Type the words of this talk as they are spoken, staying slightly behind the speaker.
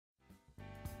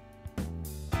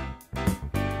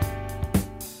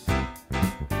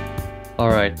All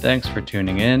right, thanks for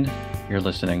tuning in. You're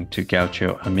listening to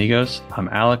Gaucho Amigos. I'm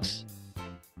Alex.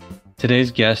 Today's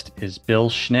guest is Bill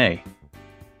Schnee.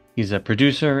 He's a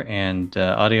producer and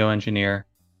audio engineer.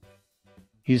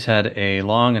 He's had a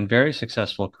long and very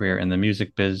successful career in the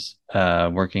music biz,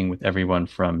 working with everyone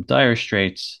from Dire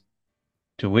Straits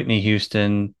to Whitney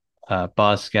Houston,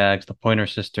 Boz Scaggs, the Pointer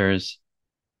Sisters,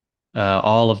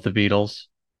 all of the Beatles.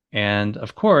 And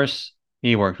of course,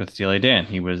 he worked with Steely Dan.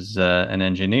 He was an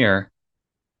engineer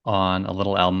on a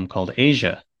little album called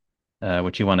Asia,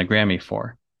 which he won a Grammy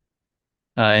for.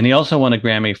 And he also won a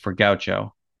Grammy for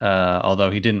Gaucho, although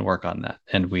he didn't work on that.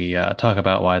 And we talk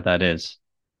about why that is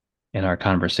in our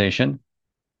conversation.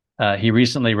 He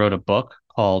recently wrote a book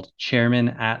called Chairman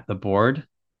at the Board,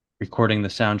 Recording the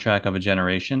Soundtrack of a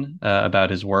Generation, about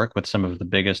his work with some of the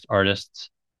biggest artists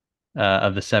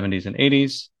of the 70s and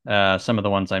 80s, some of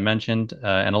the ones I mentioned,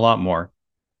 and a lot more.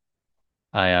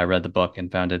 I read the book and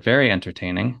found it very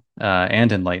entertaining and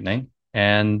enlightening,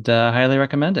 and highly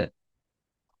recommend it.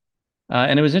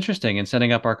 And it was interesting in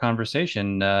setting up our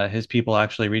conversation. His people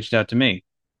actually reached out to me.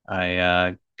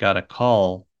 I got a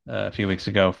call a few weeks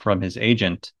ago from his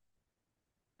agent.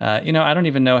 I don't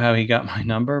even know how he got my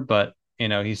number, but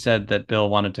he said that Bill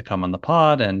wanted to come on the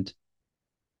pod, and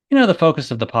the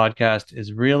focus of the podcast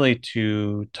is really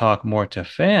to talk more to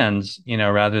fans,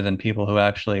 rather than people who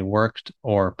actually worked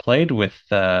or played with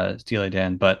Steely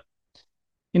Dan. But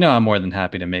I'm more than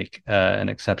happy to make an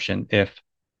exception if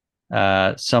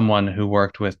someone who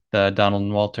worked with Donald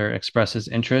and Walter expresses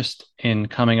interest in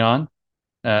coming on,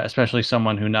 especially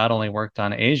someone who not only worked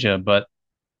on Asia, but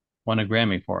won a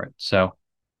Grammy for it. So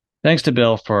thanks to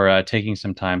Bill for taking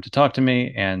some time to talk to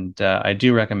me. And I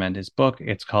do recommend his book.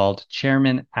 It's called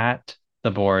Chairman at the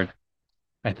Board.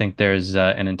 I think there's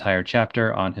an entire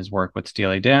chapter on his work with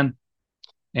Steely Dan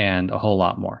and a whole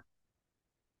lot more.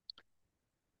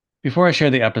 Before I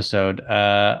share the episode,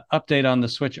 update on the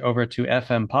switch over to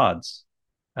FM pods.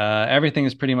 Everything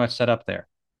is pretty much set up there.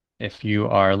 If you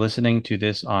are listening to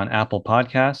this on Apple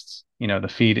Podcasts, the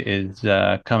feed is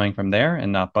coming from there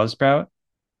and not Buzzsprout.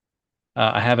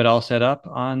 I have it all set up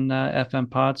on FM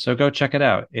Pods, so go check it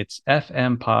out. It's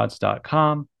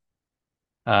fmpods.com.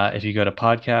 If you go to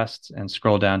podcasts and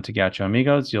scroll down to Gaucho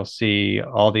Amigos, you'll see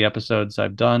all the episodes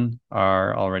I've done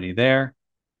are already there.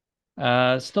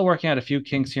 Still working out a few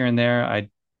kinks here and there. I,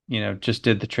 just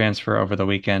did the transfer over the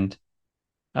weekend.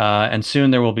 And soon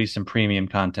there will be some premium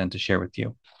content to share with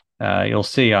you. You'll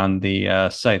see on the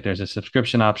site, there's a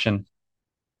subscription option.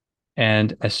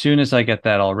 And as soon as I get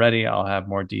that all ready, I'll have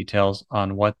more details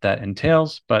on what that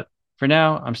entails. But for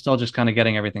now, I'm still just kind of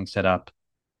getting everything set up.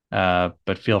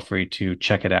 But feel free to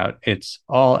check it out. It's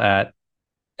all at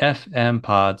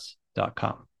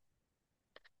fmpods.com.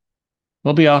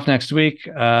 We'll be off next week.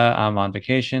 I'm on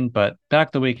vacation, but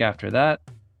back the week after that.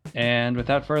 And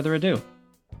without further ado,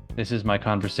 this is my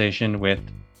conversation with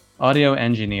audio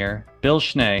engineer Bill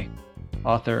Schnee,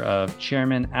 author of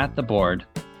Chairman at the Board.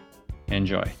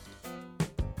 Enjoy.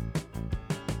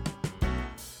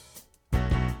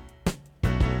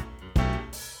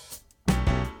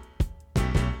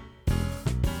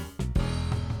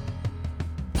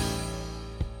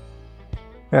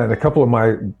 And a couple of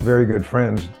my very good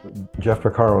friends, Jeff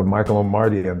Porcaro and Michael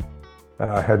Omartian,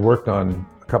 had worked on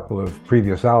a couple of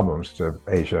previous albums to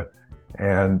Asia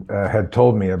and had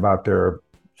told me about their,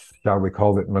 shall we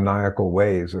call it, maniacal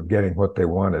ways of getting what they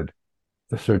wanted,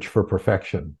 the search for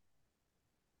perfection.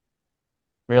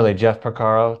 Really, Jeff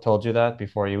Porcaro told you that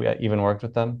before you even worked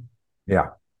with them?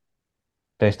 Yeah.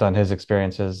 Based on his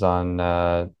experiences on,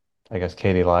 I guess,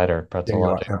 Katie Lied or Pretzel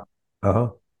Logic. Yeah.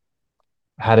 Uh-huh.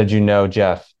 How did you know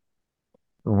Jeff?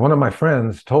 One of my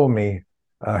friends told me,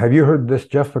 have you heard this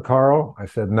Jeff Porcaro? I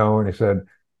said, no. And he said,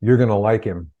 you're going to like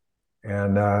him.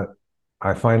 And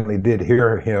I finally did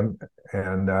hear him.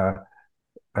 And I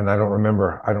don't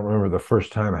remember the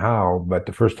first time how, but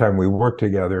the first time we worked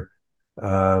together,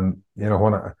 when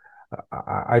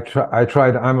I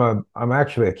tried, I'm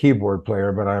actually a keyboard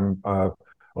player, but I'm a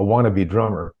wannabe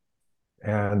drummer.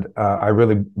 And I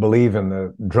really believe in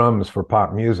the drums for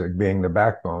pop music being the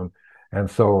backbone. And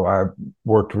so I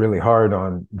worked really hard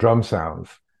on drum sounds.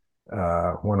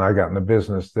 When I got in the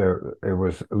business, it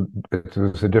was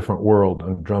a different world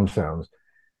on drum sounds.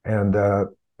 And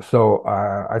so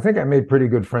I think I made pretty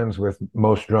good friends with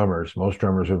most drummers. Most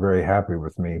drummers are very happy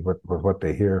with me, with what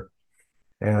they hear.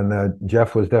 And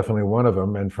Jeff was definitely one of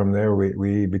them. And from there,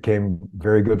 we became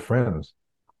very good friends.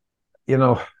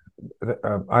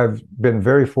 I've been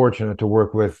very fortunate to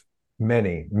work with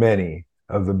many, many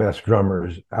of the best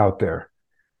drummers out there.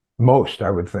 Most,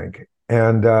 I would think.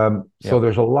 And so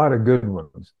there's a lot of good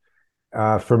ones.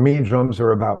 For me, drums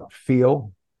are about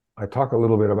feel. I talk a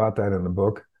little bit about that in the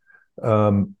book.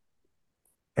 Um,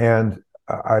 and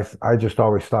I just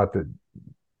always thought that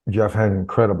Jeff had an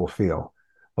incredible feel.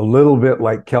 A little bit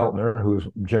like Keltner, who's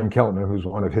Jim Keltner, who's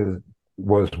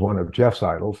was one of Jeff's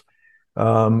idols,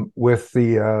 with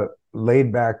the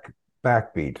laid back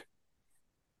backbeat,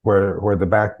 where the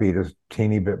backbeat is a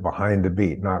teeny bit behind the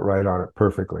beat, not right on it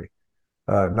perfectly.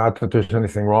 Not that there's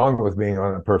anything wrong with being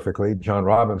on it perfectly. John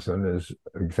Robinson is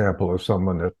an example of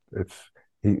someone that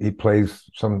he plays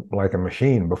some like a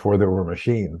machine before there were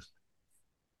machines.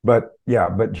 But yeah,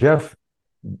 but Jeff,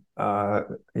 uh,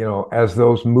 as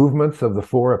those movements of the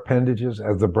four appendages,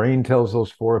 as the brain tells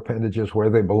those four appendages where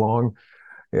they belong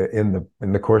in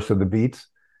the course of the beats,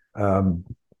 um,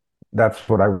 that's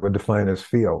what I would define as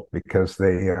feel, because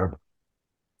they're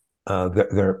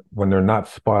when they're not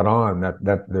spot on,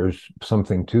 that there's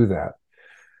something to that.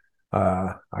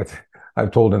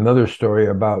 I've told another story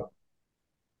about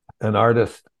an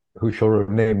artist who shall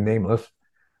remain nameless,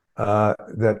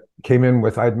 that came in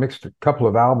with, I'd mixed a couple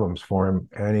of albums for him,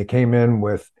 and he came in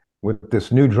with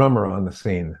this new drummer on the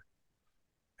scene,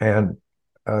 and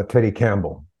Teddy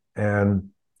Campbell. And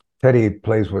Teddy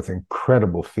plays with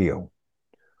incredible feel.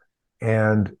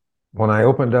 And when I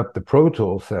opened up the Pro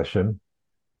Tools session,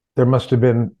 there must have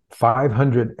been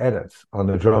 500 edits on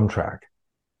the drum track,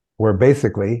 where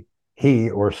basically he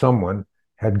or someone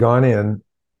had gone in,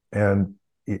 and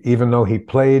even though he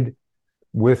played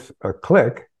with a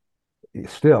click,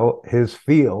 still his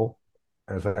feel,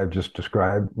 as I've just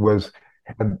described,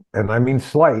 and I mean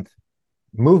slight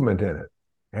movement in it.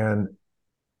 And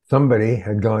somebody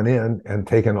had gone in and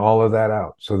taken all of that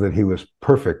out so that he was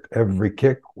perfect. Every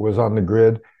kick was on the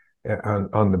grid,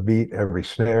 on the beat, every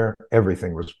snare,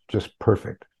 everything was just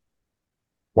perfect.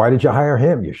 Why did you hire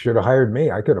him? You should have hired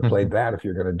me. I could have played that if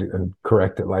you're going to do and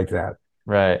correct it like that.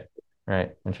 Right.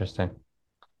 Right. Interesting.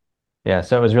 Yeah.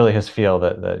 So it was really his feel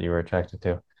that you were attracted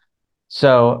to.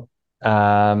 So,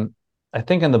 I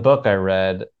think in the book I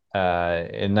read,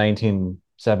 in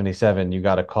 1977, you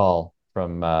got a call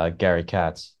from Gary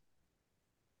Katz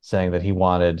saying that he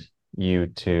wanted you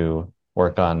to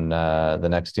work on the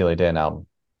next Steely Dan album.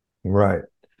 Right.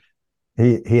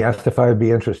 He asked if I'd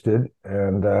be interested,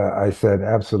 and I said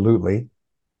absolutely.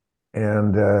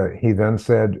 And he then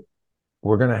said,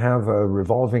 "We're going to have a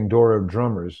revolving door of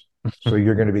drummers, so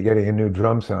you're going to be getting a new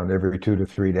drum sound every 2 to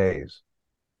 3 days."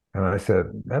 And I said,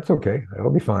 "That's okay.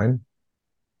 That'll be fine."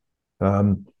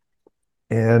 Um,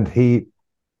 and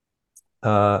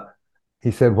uh,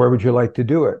 he said, "Where would you like to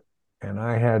do it?" And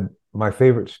I had my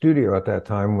favorite studio at that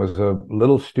time was a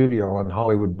little studio on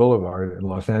Hollywood Boulevard in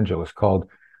Los Angeles called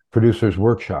Producer's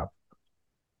Workshop.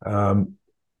 Um,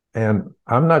 and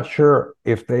I'm not sure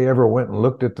if they ever went and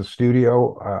looked at the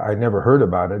studio. I never heard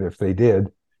about it if they did,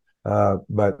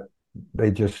 but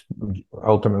they just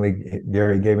ultimately,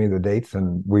 Gary gave me the dates,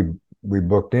 and we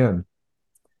booked in.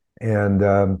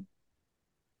 And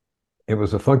it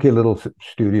was a funky little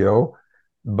studio,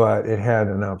 but it had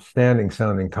an outstanding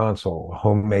sounding console, a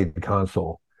homemade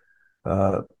console.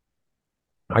 Uh,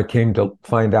 I came to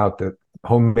find out that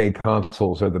homemade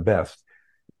consoles are the best,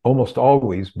 almost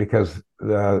always, because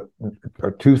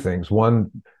two things.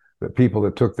 One, the people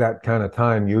that took that kind of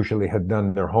time usually had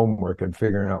done their homework and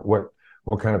figuring out what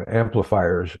kind of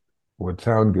amplifiers would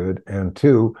sound good. And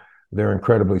two, they're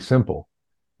incredibly simple.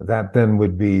 That then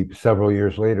would be several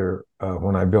years later,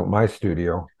 when I built my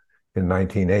studio in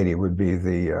 1980, would be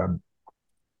the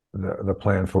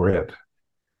plan for it.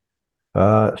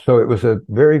 So it was a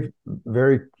very,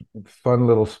 very fun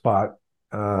little spot,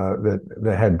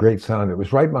 that had great sound. It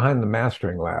was right behind the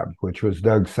mastering lab, which was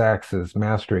Doug Sax's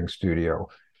mastering studio.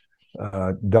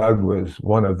 Doug was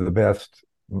one of the best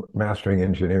mastering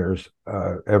engineers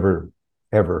ever,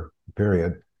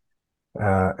 period,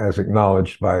 as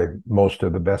acknowledged by most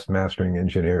of the best mastering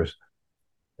engineers.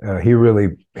 He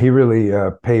really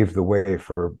paved the way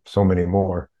for so many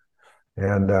more.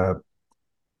 And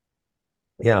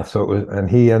yeah, so it was, and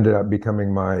he ended up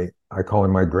becoming I call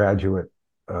him my graduate,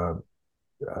 uh,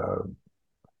 uh,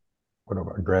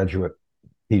 graduate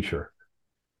teacher.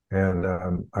 And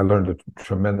I learned a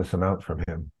tremendous amount from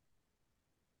him.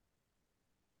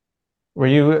 Were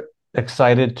you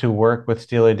excited to work with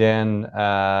Steely Dan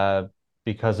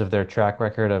because of their track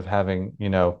record of having,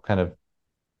 kind of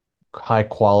high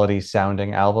quality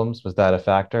sounding albums? Was that a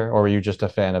factor, or were you just a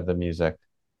fan of the music?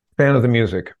 Fan of the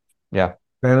music, Yeah.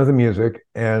 fan of the music,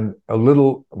 and a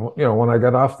little, when I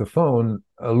got off the phone,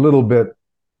 a little bit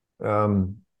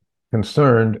um,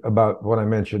 concerned about what I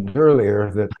mentioned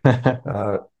earlier,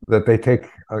 that they take,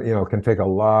 can take a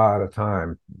lot of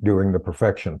time doing the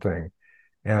perfection thing.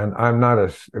 And I'm not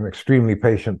an extremely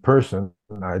patient person.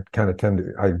 I kind of tend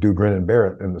to, I do grin and bear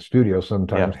it in the studio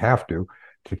sometimes, Yeah. have to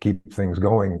keep things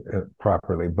going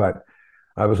properly. But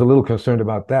I was a little concerned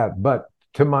about that. But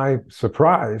to my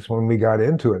surprise, when we got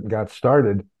into it and got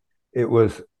started, it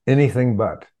was anything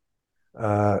but.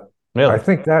 Uh, I Really?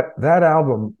 think that that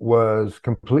album was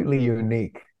completely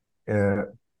unique uh,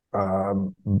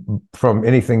 from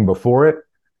anything before it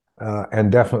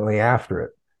and definitely after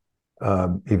it.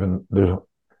 Even there's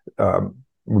um,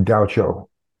 Gaucho.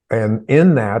 And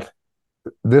in that,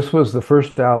 this was the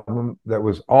first album that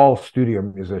was all studio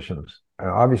musicians.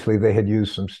 Obviously, they had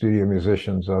used some studio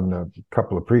musicians on a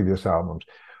couple of previous albums,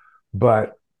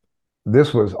 but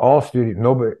this was all studio.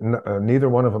 Nobody, neither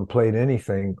one of them played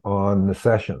anything on the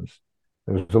sessions.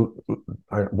 There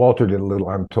was Walter did a little.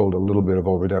 I'm told a little bit of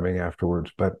overdubbing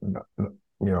afterwards, but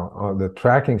on the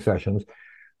tracking sessions,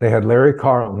 they had Larry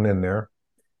Carlton in there,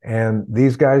 and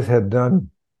these guys had done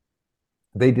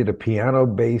they did a piano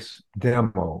bass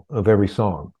demo of every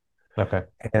song, Okay.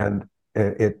 and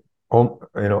in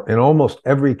almost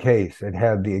every case it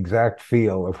had the exact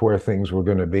feel of where things were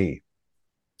going to be,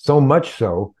 so much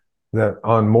so that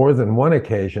on more than one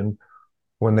occasion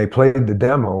when they played the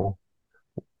demo,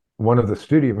 one of the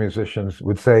studio musicians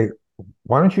would say,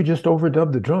 why don't you just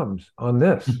overdub the drums on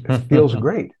this, it feels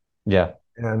great. Yeah.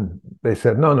 And they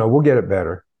said, no, we'll get it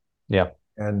better. Yeah.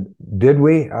 And did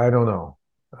we? I don't know.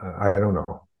 I don't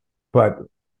know. But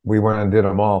we went and did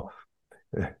them all.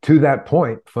 To that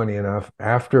point, funny enough,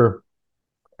 after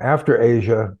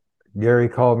Asia, Gary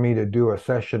called me to do a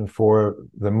session for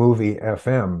the movie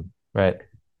FM, Right.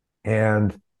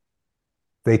 and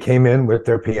they came in with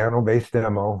their piano-based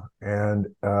demo and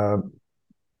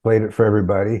played it for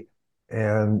everybody.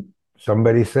 And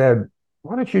somebody said,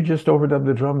 "Why don't you just overdub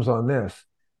the drums on this?"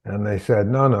 And they said,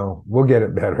 "No, we'll get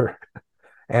it better."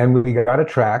 And we got a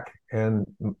track, and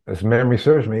as memory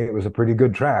serves me, it was a pretty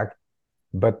good track.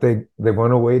 But they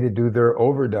went away to do their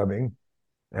overdubbing,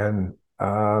 and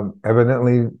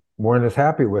evidently weren't as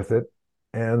happy with it,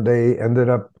 and they ended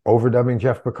up overdubbing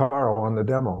Jeff Porcaro on the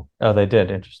demo. Oh, they did.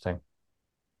 Interesting.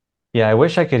 Yeah, I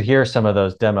wish I could hear some of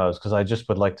those demos because I just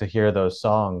would like to hear those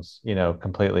songs,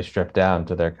 completely stripped down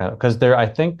to their kind of because I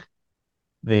think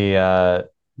the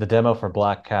demo for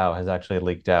Black Cow has actually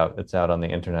leaked out. It's out on the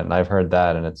internet, and I've heard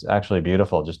that, and it's actually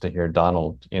beautiful just to hear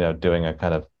Donald, doing a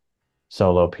kind of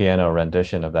solo piano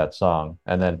rendition of that song,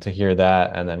 and then to hear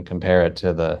that, and then compare it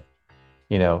to the,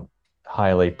 you know,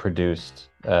 highly produced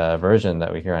version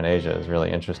that we hear on Asia is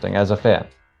really interesting as a fan.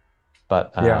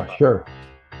 But Yeah, sure.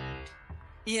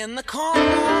 In the corner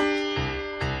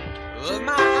of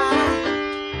my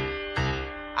eye,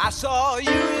 I saw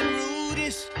you and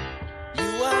Rudy's. You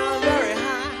were very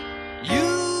high.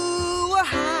 You were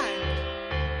high.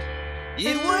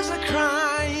 It was a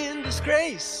crying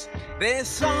disgrace. They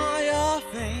saw your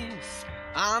face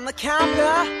on the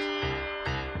counter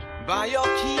by your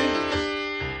keys.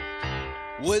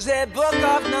 Was a book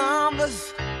of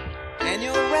numbers and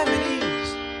your remedies.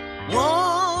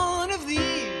 One of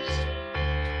these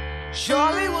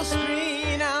surely will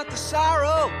screen out the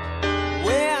sorrow.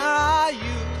 Where are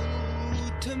you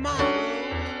tomorrow?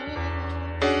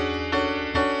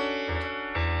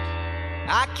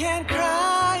 I can't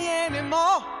cry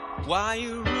anymore. Why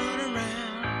you run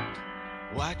around?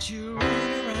 Watch you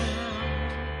run around.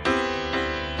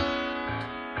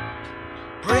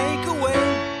 Break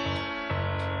away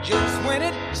just when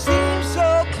it seems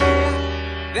so clear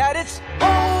that it's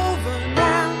over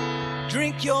now.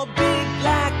 Drink your big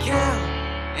black cow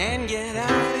and get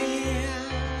out of here.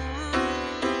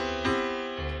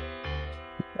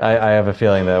 I have a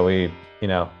feeling that we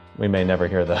may never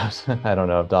hear those. I don't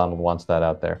know if Donald wants that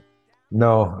out there.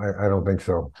 No, I don't think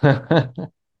so.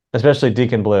 Especially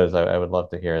Deacon Blues. I would love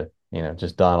to hear,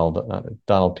 just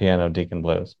Donald piano Deacon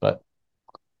Blues. But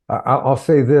I'll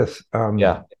say this.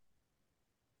 yeah,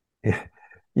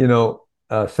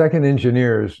 Second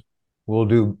engineers will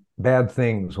do bad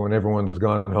things when everyone's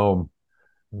gone home.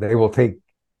 They will take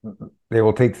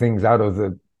things out of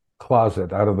the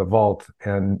closet, out of the vault,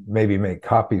 and maybe make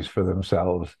copies for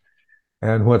themselves.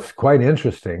 And what's quite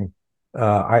interesting,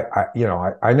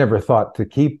 I never thought to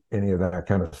keep any of that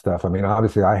kind of stuff. I mean,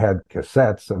 obviously, I had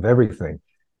cassettes of everything.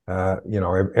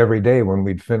 Every day when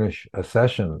we'd finish a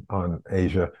session on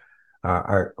Asia,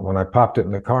 when I popped it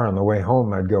in the car on the way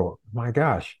home, I'd go, "My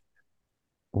gosh,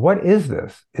 what is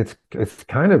this? It's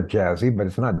kind of jazzy, but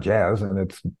it's not jazz, and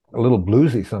it's a little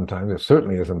bluesy sometimes. It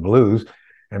certainly isn't blues,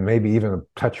 and maybe even a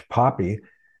touch poppy."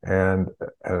 And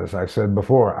as I said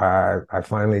before, I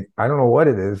finally, I don't know what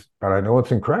it is, but I know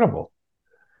it's incredible.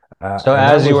 So And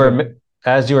that as you was were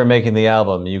as you were making the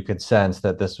album, you could sense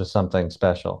that this was something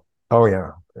special. Oh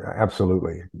yeah,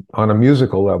 absolutely. On a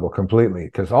musical level, completely,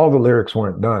 because all the lyrics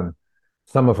weren't done.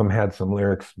 Some of them had some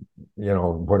lyrics,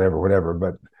 whatever,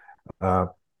 but uh,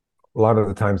 a lot of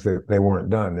the times they weren't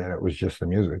done, and it was just the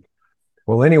music.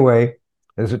 Well, anyway,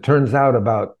 as it turns out,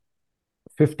 about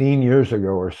 15 years ago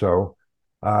or so,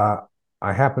 uh,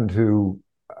 I happened to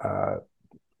uh,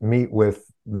 meet with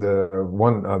the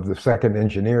one of the second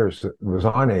engineers that was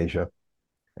on Asia,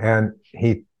 and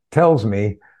he tells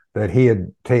me that he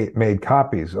had made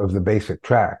copies of the basic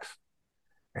tracks.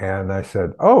 And I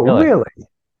said, "Oh, Really? really?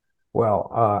 Well,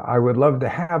 I would love to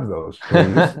have those,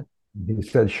 please." He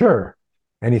said, "Sure."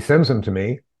 And he sends them to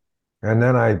me. And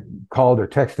then I called or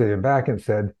texted him back and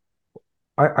said,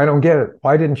 I don't get it.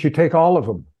 Why didn't you take all of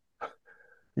them?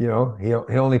 He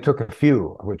only took a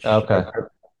few, which Okay.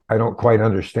 I don't quite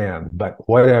understand, but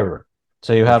whatever.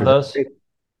 So you If have you're, those?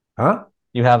 huh?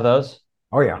 You have those?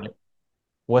 Oh, yeah.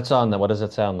 What's on them? What does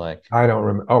it sound like? I don't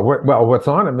remember. Oh, well, what's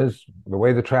on them is the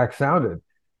way the track sounded.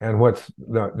 And what's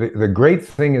the great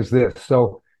thing is this.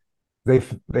 So when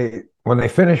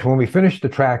we finished the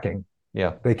tracking,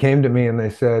 Yeah. they came to me and they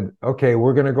said, "Okay,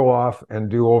 we're going to go off and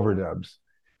do overdubs.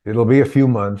 It'll be a few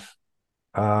months,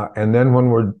 and then when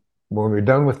we're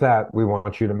done with that, we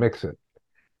want you to mix it."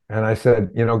 And I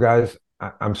said, guys,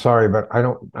 I'm sorry, but I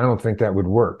don't think that would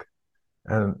work.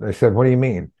 And they said, "What do you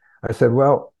mean?" I said,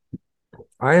 "Well,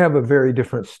 I have a very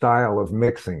different style of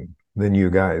mixing than you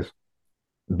guys.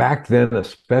 Back then,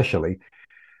 especially,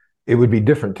 it would be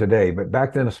different today, but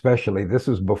back then, especially, this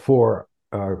is before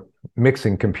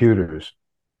mixing computers.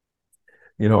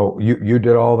 You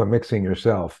did all the mixing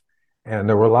yourself, and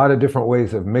there were a lot of different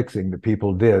ways of mixing that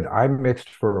people did. I mixed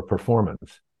for a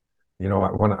performance.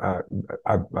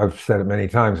 I've said it many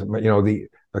times.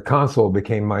 The console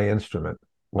became my instrument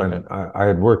when Okay. I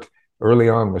had worked early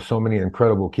on with so many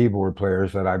incredible keyboard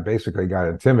players that I basically got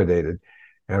intimidated,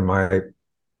 and my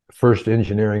first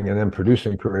engineering and then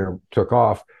producing career took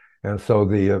off, and so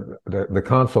the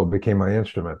console became my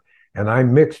instrument, and I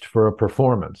mixed for a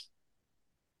performance.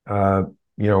 Uh,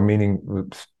 Meaning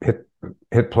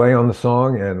hit play on the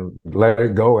song and let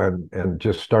it go and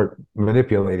just start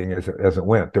manipulating as it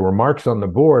went. There were marks on the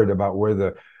board about where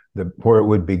it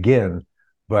would begin,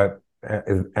 but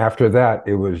after that,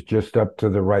 it was just up to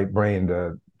the right brain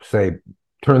to say,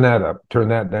 turn that up, turn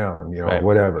that down, Right.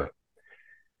 whatever.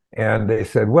 And they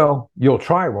said, "Well, you'll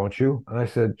try, won't you?" And I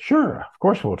said, "Sure, of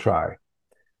course we'll try."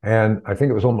 And I think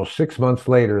it was almost 6 months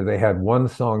later, they had one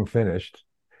song finished,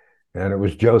 and it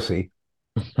was Josie.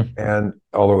 And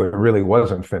although it really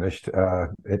wasn't finished,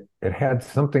 it had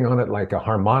something on it like a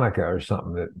harmonica or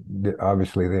something that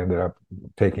obviously they ended up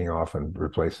taking off and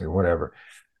replacing, whatever.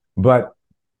 But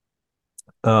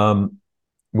um,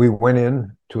 we went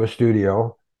in to a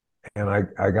studio, and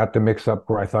I got the mix up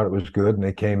where I thought it was good, and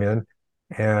they came in,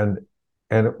 and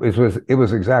it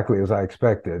was exactly as I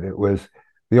expected. It was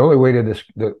the only way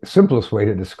the simplest way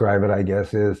to describe it, I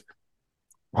guess, is,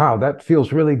 "Wow, that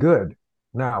feels really good."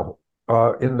 Now,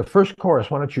 in the first chorus,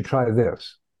 why don't you try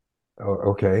this?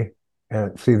 Oh, okay.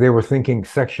 And see, they were thinking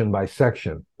section by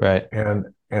section. Right.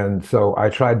 And so I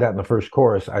tried that in the first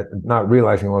chorus, not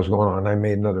realizing what was going on. I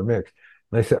made another mix.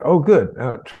 And they said, "Oh, good.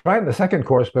 Try it in the second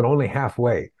chorus, but only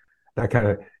halfway." That kind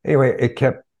of, anyway, it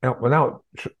kept without,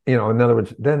 in other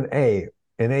words, then A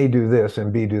and A do this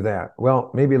and B do that.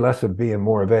 Well, maybe less of B and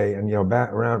more of A, and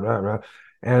back around, around, around.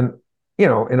 And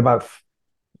in about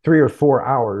 3 or 4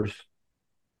 hours,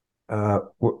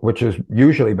 which is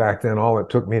usually back then all it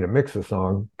took me to mix a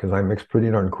song, because I mixed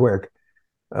pretty darn quick.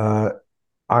 Uh,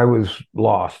 I was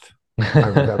lost. I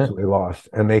was absolutely lost,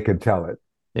 and they could tell it.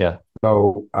 Yeah.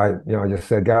 So I just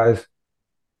said, "Guys,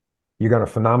 you got a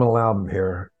phenomenal album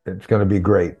here. It's going to be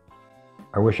great.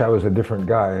 I wish I was a different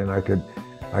guy and I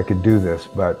could do this,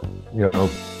 but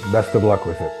best of luck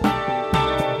with it."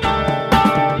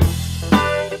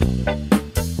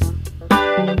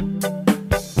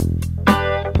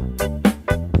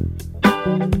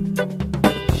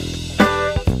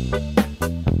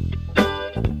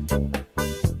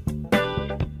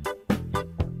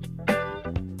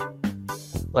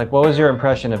 Like, what was your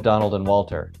impression of Donald and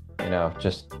Walter?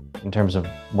 Just in terms of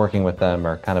working with them,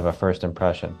 or kind of a first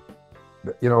impression.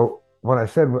 When I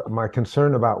said my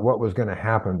concern about what was going to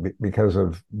happen because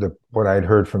of what I'd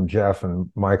heard from Jeff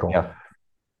and Michael, Yeah.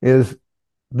 is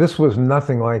this was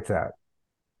nothing like that.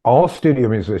 All studio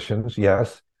musicians,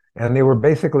 yes, and they were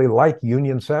basically like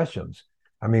union sessions.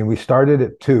 I mean, we started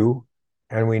at 2,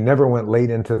 and we never went late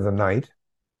into the night.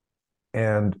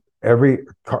 And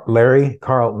Larry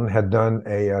Carlton had done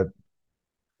a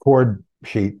chord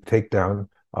sheet takedown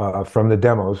from the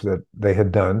demos that they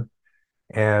had done,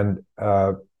 And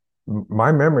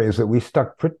my memory is that we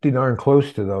stuck pretty darn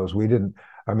close to those. We didn't,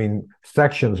 I mean,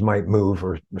 sections might move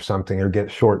or something or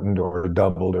get shortened or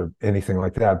doubled or anything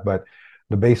like that, but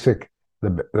the basic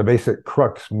the basic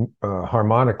crux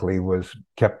harmonically was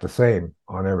kept the same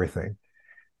on everything.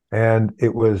 And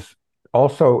it was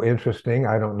also interesting.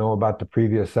 I don't know about the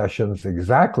previous sessions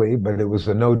exactly, but it was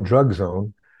a no drug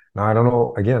zone. Now, I don't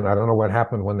know, again, I don't know what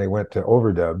happened when they went to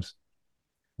overdubs,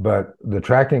 but the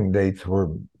tracking dates were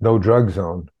no drug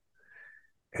zone.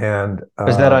 And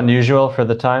Is that unusual for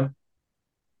the time?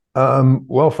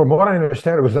 well, from what I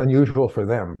understand, it was unusual for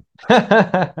them.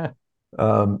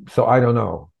 So I don't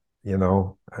know,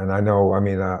 and I know, I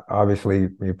mean, obviously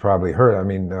you probably heard, I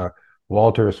mean,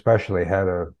 Walter especially had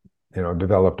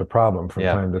developed a problem from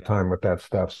time to time with that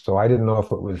stuff. So I didn't know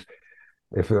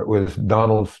if it was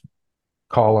Donald's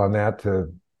call on that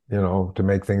to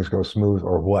make things go smooth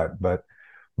or what, but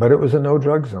it was a no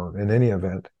drug zone in any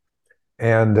event.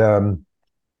 And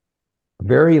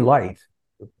very light,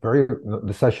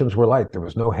 the sessions were light. There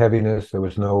was no heaviness, there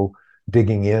was no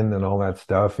digging in and all that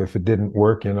stuff. If it didn't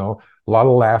work, a lot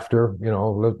of laughter,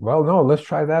 well, no, let's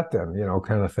try that then,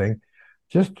 kind of thing.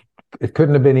 Just, it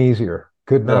couldn't have been easier.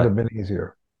 Could not have been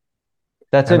easier.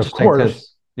 That's interesting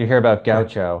because you hear about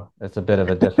Gaucho. It's a bit of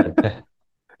a different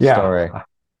story.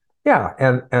 Yeah.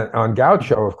 And on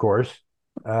Gaucho, of course,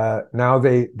 now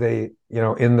they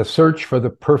in the search for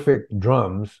the perfect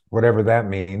drums, whatever that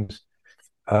means,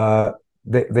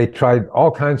 they tried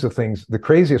all kinds of things. The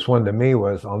craziest one to me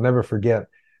was, I'll never forget,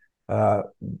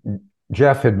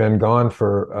 Jeff had been gone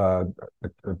for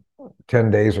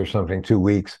 10 days or something, 2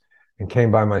 weeks, and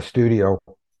came by my studio.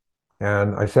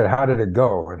 And I said, how did it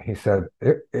go? And he said,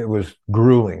 it was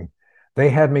grueling. They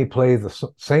had me play the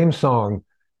same song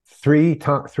three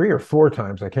or four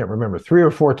times. I can't remember, 3 or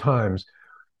 4 times,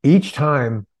 each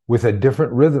time with a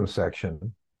different rhythm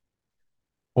section,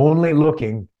 only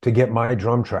looking to get my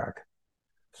drum track.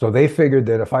 So they figured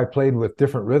that if I played with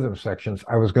different rhythm sections,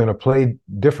 I was going to play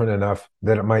different enough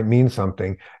that it might mean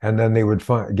something. And then they would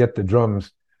get the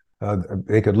drums.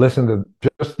 They could listen to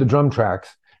just the drum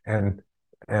tracks and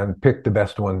pick the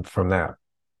best one from that.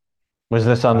 Was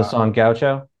this on the song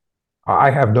Gaucho?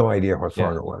 I have no idea what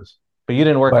song it was. But you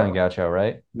didn't work on Gaucho,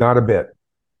 right? Not a bit.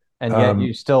 And yet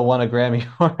you still won a Grammy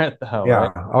for it, though. Yeah,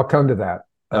 right? I'll come to that.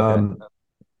 Okay.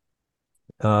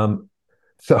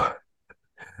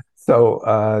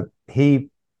 So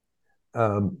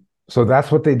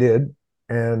that's what they did,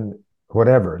 and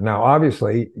whatever. Now,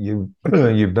 obviously, you've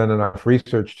done enough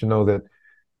research to know that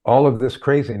all of this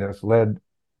craziness led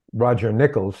Roger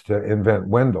Nichols to invent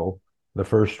Wendell, the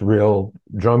first real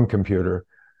drum computer,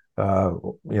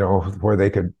 where they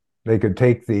could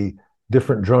take the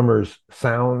different drummers'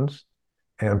 sounds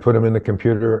and put them in the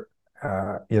computer,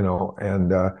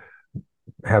 and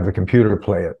have the computer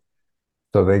play it.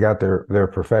 So they got their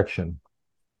perfection.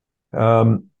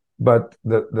 But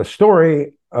the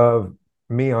story of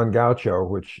me on Gaucho,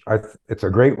 which it's a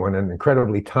great one and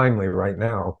incredibly timely right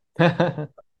now,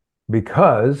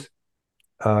 because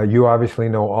you obviously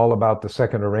know all about the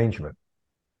second arrangement.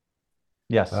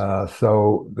 Yes.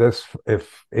 So this,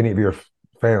 if any of your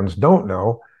fans don't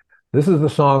know, this is the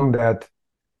song that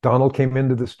Donald came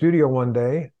into the studio one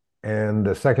day, and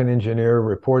the second engineer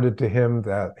reported to him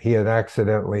that he had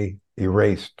accidentally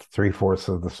erased 3/4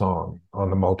 of the song on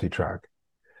the multi-track.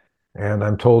 And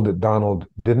I'm told that Donald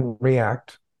didn't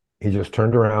react. He just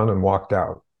turned around and walked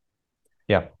out.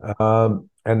 Yeah.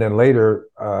 And then later,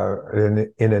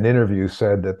 in an interview,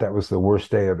 said that was the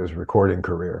worst day of his recording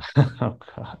career. Oh,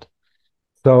 God.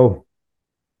 So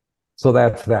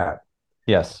that's that.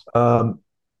 Yes.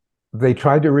 They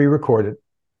tried to re-record it,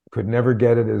 could never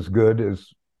get it as good as,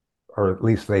 or at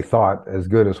least they thought, as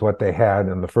good as what they had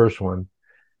in the first one,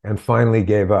 and finally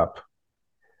gave up.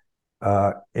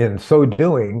 In so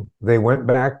doing, they went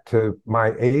back to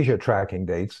my Asia tracking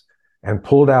dates and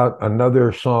pulled out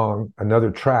another song,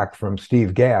 another track from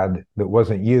Steve Gadd that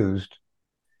wasn't used,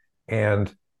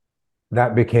 and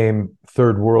that became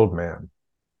Third World Man.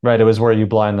 Right, it was Were You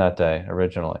Blind That Day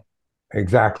originally.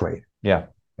 Exactly. Yeah.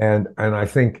 And I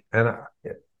think,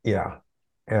 yeah.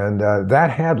 And that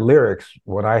had lyrics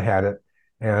when I had it,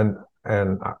 and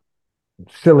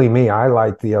silly me, I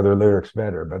like the other lyrics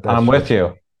better. But that's I'm with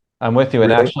you. I'm with you.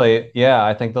 And Really? actually, yeah,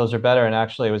 I think those are better. And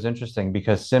actually, it was interesting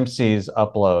because Simpsey's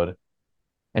upload,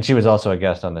 and she was also a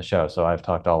guest on the show, so I've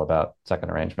talked all about second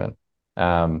arrangement.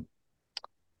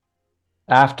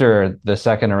 After the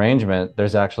second arrangement,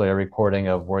 there's actually a recording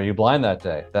of Were You Blind That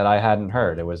Day that I hadn't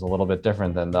heard. It was a little bit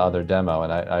different than the other demo,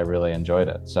 and I really enjoyed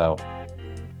it. So.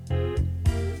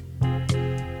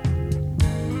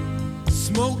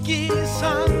 Smoky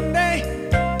Sunday,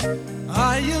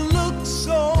 Why you look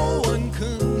so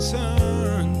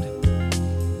unconcerned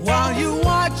while you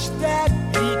watch that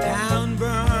beat-down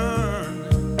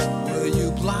burn? Were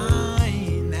you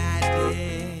blind that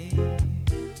day?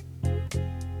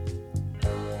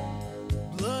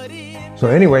 So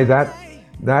anyway, that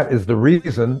is the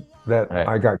reason that Right.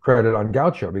 I got credit on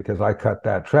Gaucho, because I cut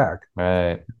that track.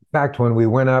 Right. In fact, when we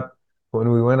went up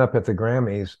at the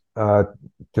Grammys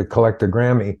to collect a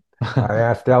Grammy, I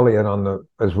asked Elliot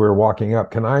as we were walking up,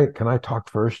 can I talk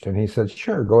first? And he said,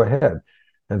 sure, go ahead.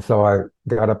 And so I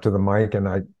got up to the mic and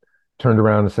I turned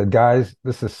around and said, guys,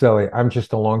 this is silly. I'm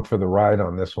just along for the ride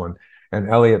on this one. And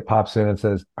Elliot pops in and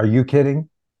says, are you kidding?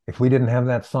 If we didn't have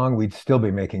that song, we'd still be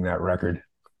making that record.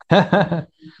 Yeah,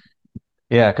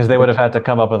 because they would have had to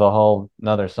come up with a whole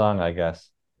another song, I guess.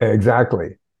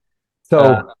 Exactly.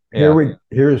 So yeah.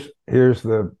 here's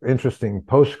the interesting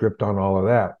postscript on all of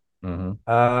that.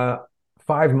 Mm-hmm.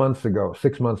 5 months ago,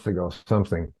 6 months ago,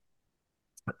 something,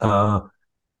 a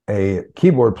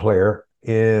keyboard player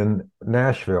in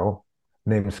Nashville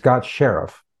named Scott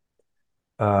Sheriff,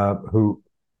 who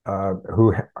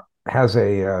has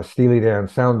a Steely Dan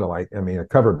sound-alike, a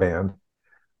cover band,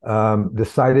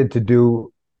 decided to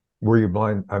do Were You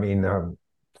Blind?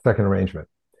 Second arrangement.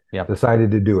 Yeah.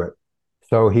 Decided to do it.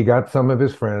 So he got some of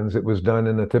his friends. It was done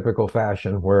in a typical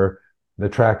fashion where the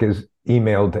track is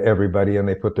emailed to everybody and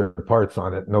they put their parts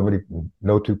on it.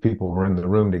 No two people were in the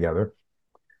room together.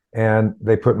 And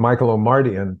they put Michael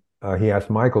O'Marty in. He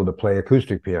asked Michael to play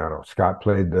acoustic piano. Scott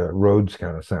played the Rhodes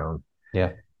kind of sound.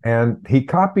 Yeah. And he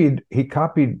copied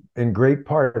in great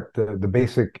part the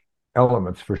basic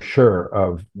elements, for sure,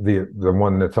 of the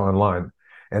one that's online.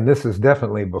 And this is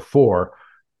definitely before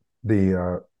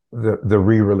the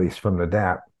re-release from the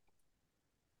DAT.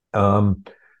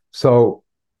 So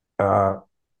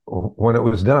when it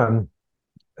was done,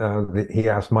 he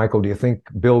asked Michael, do you think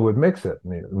Bill would mix it?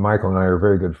 And Michael and I are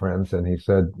very good friends, and he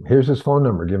said, here's his phone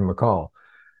number, give him a call.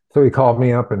 So he called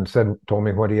me up and told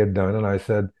me what he had done, and I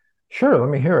said, sure, let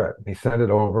me hear it. He sent it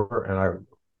over, and I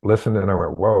listened, and I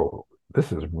went, whoa,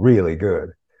 this is really good.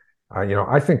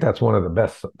 I think that's one of the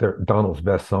best, Donald's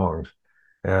best songs,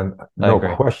 and no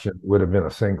question would have been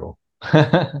a single.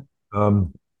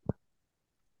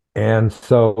 And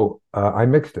so I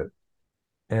mixed it,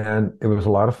 and it was a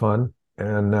lot of fun.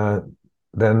 And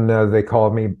then they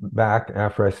called me back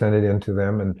after I sent it in to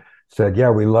them and said, yeah,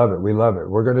 we love it. We love it.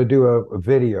 We're going to do a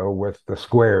video with the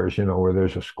squares, where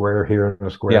there's a square here and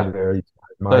a square there.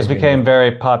 Those became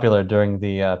very popular during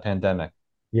the pandemic.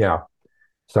 Yeah.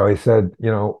 So he said,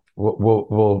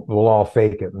 we'll all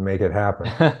fake it and make it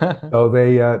happen. So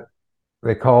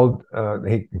they called.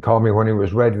 He called me when he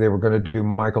was ready. They were going to do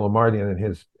Michael O'Marty at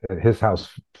his house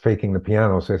faking the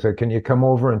piano. So they said, "Can you come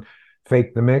over and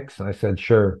fake the mix?" And I said,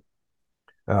 "Sure."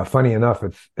 Funny enough,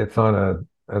 it's on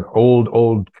an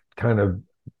old kind of,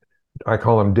 I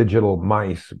call them digital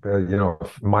mice.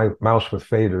 My mouse with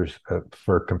faders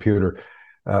for a computer.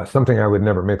 Something I would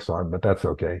never mix on, but that's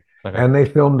okay. And they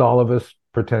filmed all of us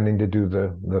pretending to do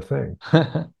the thing.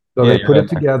 So they put it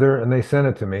together and they sent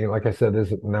it to me. Like I said,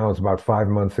 now it's about 5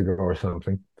 months ago or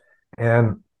something.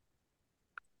 And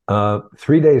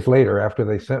 3 days later, after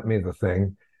they sent me the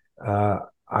thing,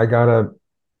 I got an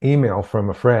email from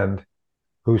a friend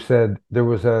who said there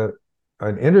was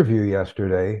an interview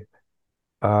yesterday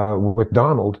with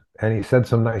Donald, and he said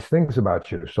some nice things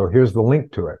about you. So here's the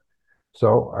link to it.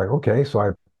 So I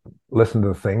listened to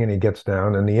the thing, and he gets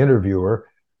down, and the interviewer,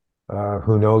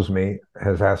 who knows me,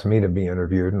 has asked me to be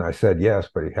interviewed, and I said yes,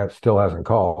 but he still hasn't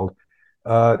called.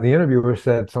 The interviewer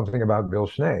said something about Bill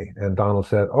Schnee, and Donald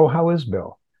said, "Oh, how is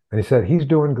Bill?" And he said, "He's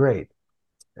doing great."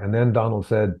 And then Donald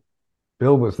said,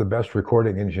 "Bill was the best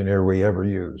recording engineer we ever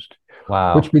used."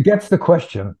 Wow. Which begets the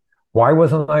question, why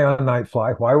wasn't I on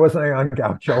Nightfly? Why wasn't I on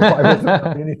Gaucho? Why wasn't I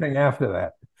on anything after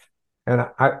that? And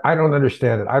I don't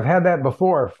understand it. I've had that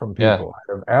before from people.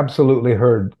 Yeah. I've absolutely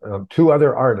heard 2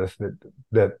 other artists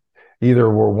that either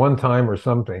were one time or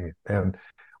something. And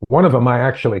one of them I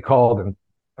actually called, and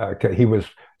he was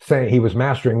saying he was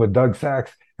mastering with Doug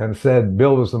Sax and said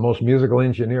Bill was the most musical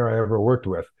engineer I ever worked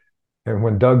with. And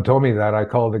when Doug told me that, I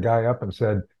called the guy up and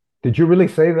said, "Did you really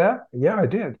say that?" "Yeah, I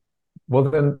did." "Well,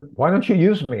 then why don't you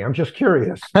use me? I'm just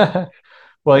curious."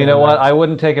 Well, you know what? I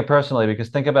wouldn't take it personally, because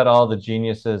think about all the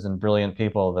geniuses and brilliant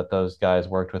people that those guys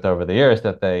worked with over the years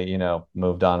that they,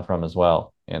 moved on from as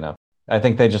well. I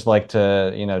think they just like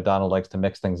to, Donald likes to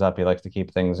mix things up. He likes to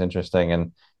keep things interesting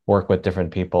and work with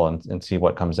different people and see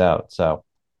what comes out. So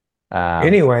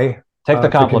anyway, take the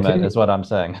compliment is what I'm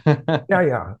saying.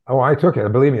 Yeah. Oh, I took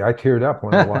it. Believe me, I teared up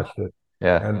when I watched it.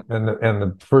 Yeah. And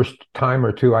the first time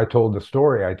or two I told the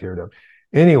story, I teared up.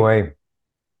 Anyway,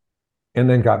 and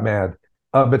then got mad.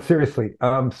 But seriously,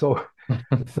 so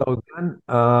then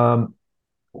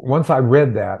once I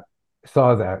read that,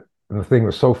 saw that, and the thing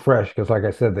was so fresh because, like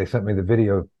I said, they sent me the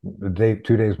video the day,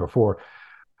 2 days before.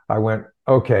 I went,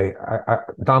 okay,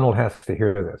 Donald has to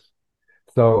hear this.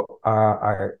 So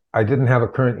I didn't have a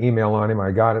current email on him.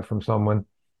 I got it from someone,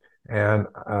 and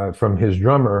from his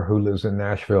drummer who lives in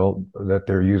Nashville that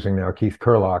they're using now, Keith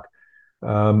Kurlock.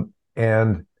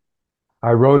 And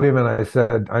I wrote him and I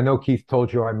said, I know Keith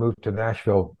told you I moved to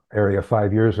Nashville area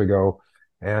 5 years ago,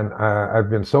 and I've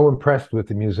been so impressed with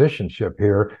the musicianship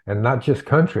here, and not just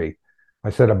country. I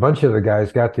said a bunch of the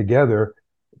guys got together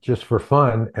just for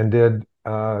fun and did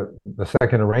the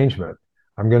second arrangement.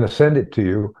 I'm going to send it to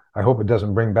you. I hope it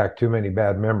doesn't bring back too many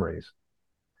bad memories.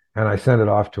 And I sent it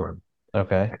off to him.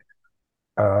 Okay.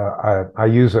 I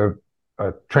use a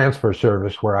transfer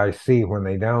service where I see when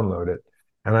they download it.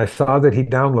 And I saw that he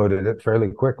downloaded it fairly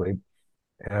quickly.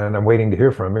 And I'm waiting to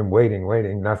hear from him,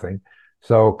 waiting, nothing.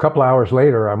 So a couple hours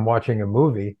later, I'm watching a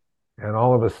movie, and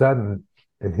all of a sudden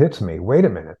it hits me. Wait a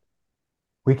minute.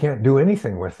 We can't do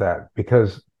anything with that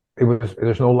because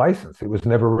there's no license. It was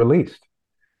never released.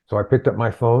 So I picked up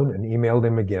my phone and emailed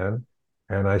him again.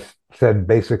 And I said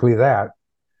basically that.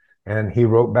 And he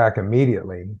wrote back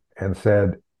immediately and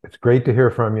said, it's great to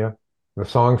hear from you. The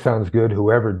song sounds good,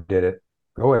 whoever did it.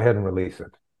 Go ahead and release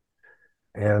it.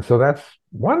 And so that's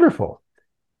wonderful.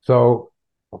 So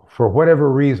for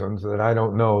whatever reasons that I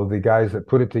don't know, the guys that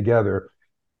put it together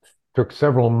took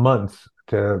several months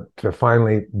to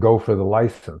finally go for the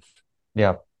license.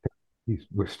 Yeah.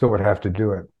 We still would have to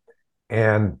do it.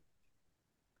 And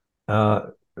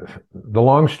the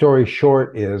long story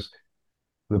short is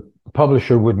the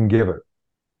publisher wouldn't give it,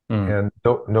 and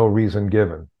no reason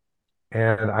given.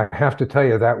 And I have to tell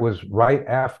you, that was right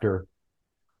after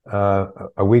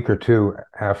a week or two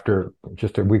after,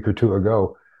 just a week or two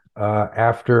ago,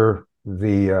 after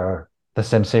the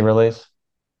Simpsons release.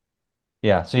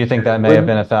 Yeah. So you think that may have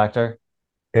been a factor?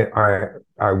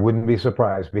 I wouldn't be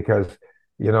surprised because,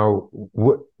 you know,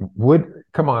 would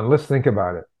come on, let's think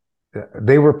about it.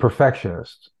 They were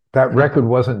perfectionists. That record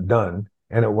wasn't done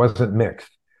and it wasn't mixed.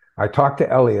 I talked to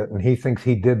Elliot and he thinks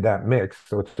he did that mix,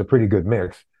 so it's a pretty good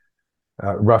mix,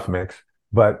 rough mix,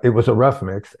 but it was a rough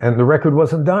mix and the record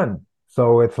wasn't done.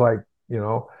 So it's like, you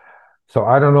know, so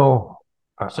I don't know.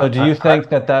 So do you think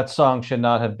that song should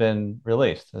not have been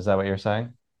released? Is that what you're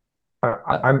saying?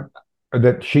 I'm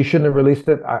that she shouldn't have released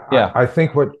it. Yeah. I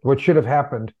think what should have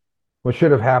happened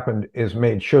is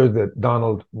made sure that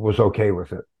Donald was okay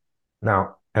with it.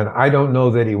 Now, and I don't know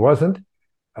that he wasn't.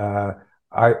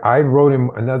 I wrote him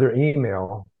another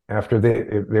email after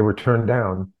they were turned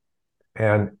down,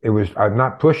 and it was, I'm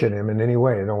not pushing him in any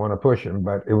way. I don't want to push him,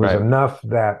 but it was enough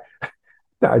that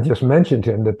I just mentioned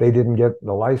to him that they didn't get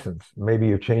the license. Maybe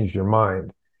you've changed your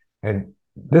mind. And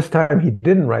this time he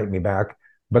didn't write me back,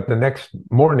 but the next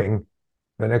morning,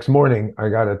 I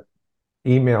got an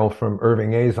email from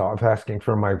Irving Azoff asking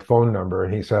for my phone number,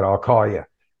 and he said, I'll call you.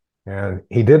 And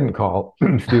he didn't call,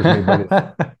 excuse me,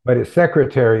 but his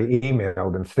secretary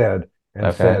emailed instead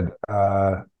and said,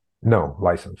 no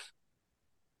license.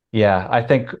 Yeah, I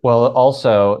think, well,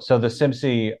 also, so the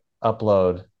Simpsy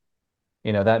upload,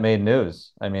 you know, that made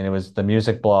news. I mean, it was the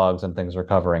music blogs and things were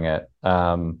covering it.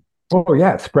 Oh,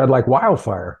 yeah, it spread like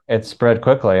wildfire. It spread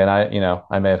quickly. And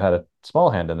I may have had a small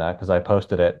hand in that because I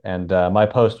posted it. And my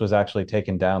post was actually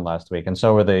taken down last week. And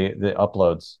so were the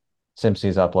uploads.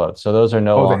 Simpsons uploads. So those are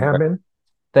no longer. They have been?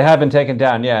 They have been taken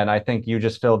down, yeah. And I think you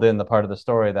just filled in the part of the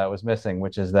story that was missing,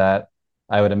 which is that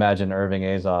I would imagine Irving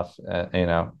Azoff,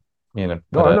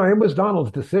 No, it was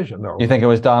Donald's decision, though. You think it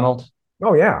was Donald?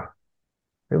 Oh, yeah.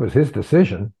 It was his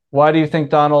decision. Why do you think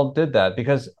Donald did that?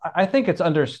 Because I think it's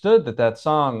understood that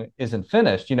song isn't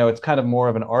finished. You know, it's kind of more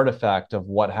of an artifact of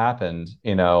what happened,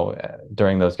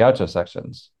 during those Gaucho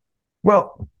sections.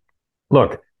 Well,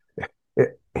 look,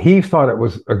 he thought it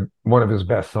was one of his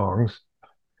best songs.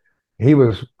 He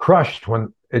was crushed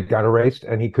when it got erased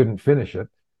and he couldn't finish it.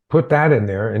 Put that in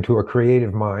there into a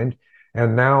creative mind.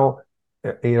 And now,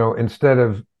 instead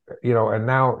of, and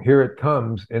now here it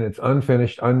comes in its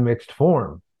unfinished, unmixed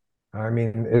form. I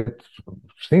mean, it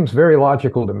seems very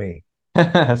logical to me.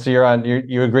 So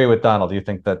you agree with Donald. You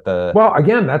think that well,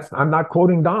 again, I'm not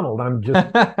quoting Donald. I'm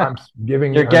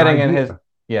giving you're getting in his.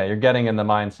 Yeah, you're getting in the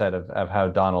mindset of how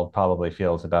Donald probably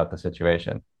feels about the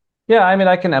situation. Yeah, I mean,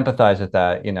 I can empathize with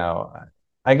that.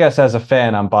 I guess as a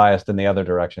fan, I'm biased in the other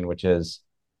direction, which is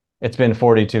it's been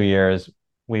 42 years.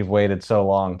 We've waited so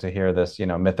long to hear this,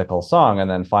 mythical song. And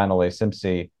then finally,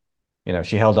 Simpsy,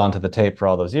 she held on to the tape for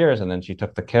all those years. And then she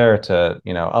took the care to,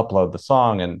 upload the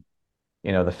song. And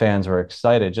the fans were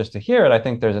excited just to hear it. I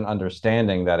think there's an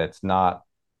understanding that it's not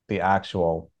the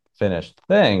actual finished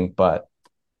thing, but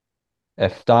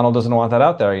if Donald doesn't want that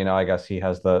out there, I guess he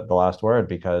has the last word,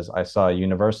 because I saw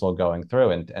Universal going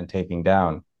through and taking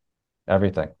down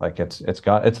everything. Like it's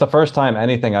the first time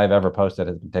anything I've ever posted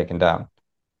has been taken down,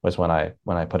 was when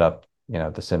I put up,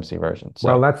 the Simpsons version.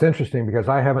 Well, So that's interesting because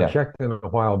I haven't yeah. checked in a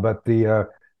while, but the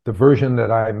version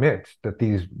that I mixed that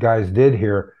these guys did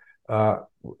here, uh,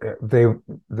 they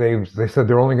they said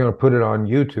they're only going to put it on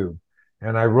YouTube,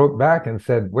 and I wrote back and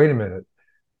said, wait a minute,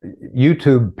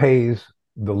 YouTube pays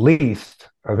the least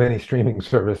of any streaming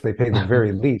service. They pay the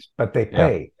very least, but they Yeah.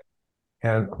 pay.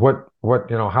 And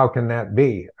how can that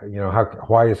be?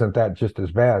 Why isn't that just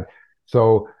as bad?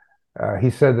 So he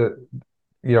said that,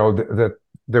 that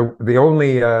the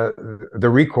only the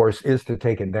recourse is to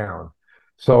take it down.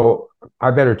 So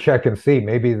I better check and see.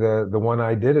 Maybe the one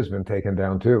I did has been taken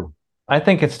down too. I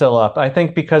think it's still up. I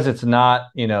think because it's not,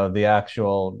 the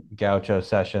actual Gaucho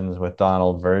Sessions with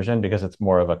Donald version, because it's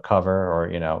more of a cover, or,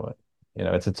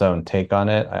 it's its own take on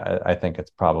it. I think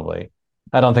it's probably,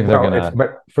 I don't think they're Well, it's gonna,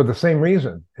 but for the same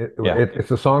reason. yeah,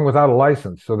 It's a song without a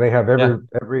license, so they have yeah,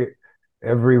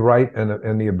 every right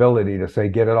and the ability to say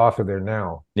get it off of there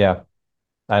now. yeah.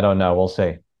 I don't know. We'll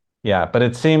see. Yeah, but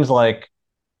it seems like,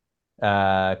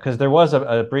 because there was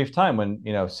a brief time when,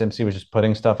 Simpsy was just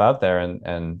putting stuff out there,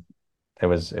 and it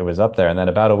was up there, and then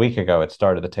about a week ago it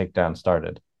started, the takedown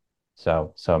started.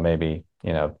 So maybe,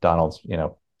 Donald's,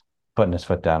 putting his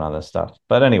foot down on this stuff.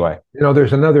 But anyway,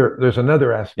 There's another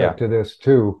yeah, aspect to this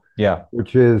too, yeah.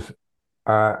 which is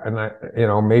and I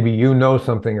maybe you know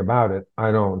something about it.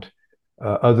 I don't.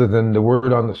 Other than the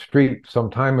word on the street some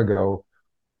time ago,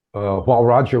 while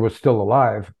Roger was still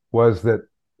alive, was that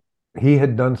he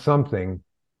had done something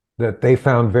that they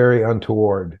found very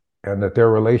untoward, and that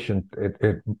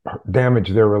it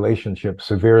damaged their relationship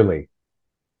severely.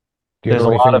 Do you There's know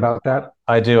a lot anything of, about that?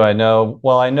 I do. I know.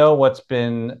 Well, I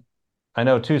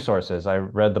know two sources. I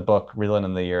read the book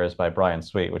Reliving the Years by Brian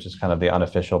Sweet, which is kind of the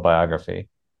unofficial biography.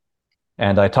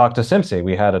 And I talked to Simpsy.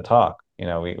 We had a talk.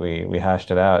 We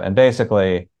hashed it out. And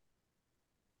basically,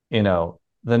 the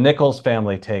Nichols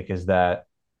family take is that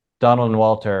Donald and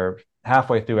Walter,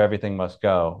 halfway through Everything Must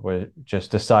Go, were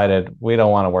just decided we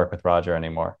don't want to work with Roger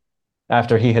anymore,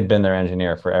 after he had been their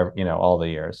engineer for all the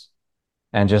years,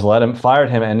 and just fired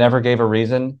him, and never gave a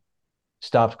reason,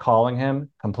 stopped calling him,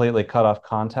 completely cut off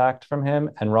contact from him,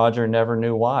 and Roger never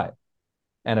knew why.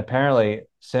 And apparently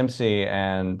Simpsy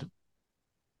and,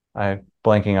 I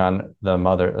blanking on the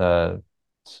mother,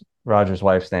 Roger's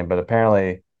wife's name, but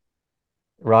apparently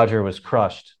Roger was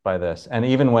crushed by this. And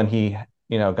even when he,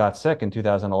 got sick in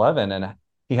 2011 and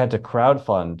he had to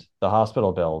crowdfund the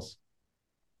hospital bills,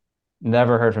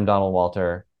 never heard from Donald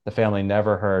Walter. The family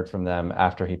never heard from them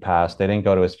after he passed. They didn't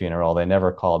go to his funeral. They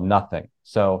never called, nothing.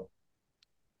 So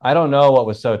I don't know what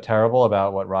was so terrible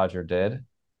about what Roger did.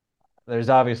 There's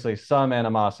obviously some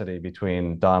animosity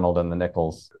between Donald and the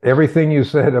Nichols. Everything you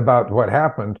said about what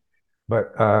happened,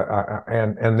 but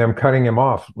and them cutting him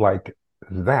off like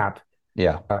that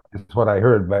Yeah. is what I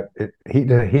heard. But he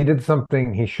did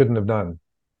something he shouldn't have done.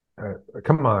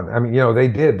 Come on, I mean,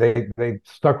 they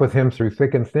stuck with him through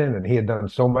thick and thin, and he had done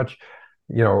so much,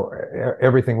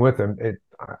 everything with him.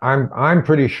 I'm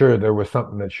pretty sure there was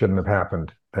something that shouldn't have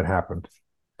happened that happened.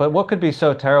 But what could be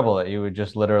so terrible that you would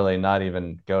just literally not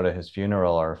even go to his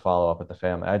funeral or follow up with the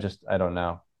family? I don't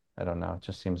know. I don't know. It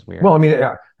just seems weird. Well, I mean,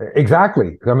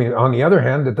 exactly. I mean, on the other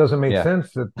hand, it doesn't make Yeah.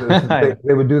 sense that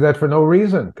they would do that for no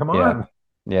reason. Come Yeah. on.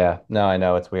 Yeah. No, I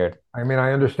know it's weird. I mean,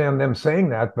 I understand them saying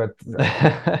that, but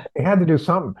they had to do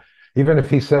something. Even if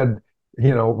he said,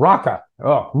 Raka,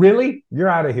 oh, really? You're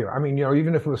out of here. I mean,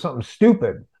 even if it was something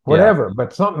stupid, Yeah. whatever,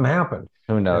 but something happened.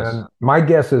 Who knows? And my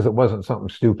guess is it wasn't something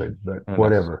stupid, but Who knows?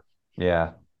 whatever.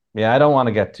 Yeah. Yeah. I don't want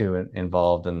to get too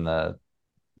involved in the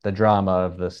drama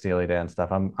of the Steely Dan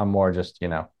stuff. I'm more just,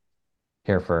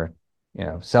 here for,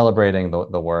 celebrating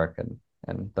the work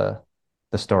and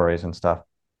the stories and stuff.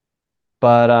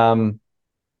 But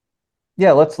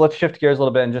yeah, let's shift gears a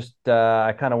little bit, and just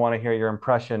I kind of want to hear your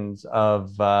impressions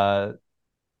of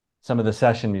some of the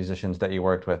session musicians that you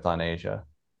worked with on Asia,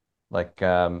 like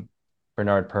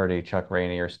Bernard Purdy, Chuck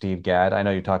Rainey, or Steve Gadd. I know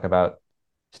you talk about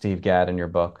Steve Gadd in your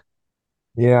book.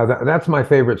 Yeah, that's my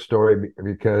favorite story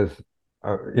because,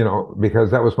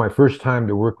 because that was my first time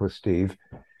to work with Steve,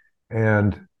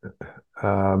 and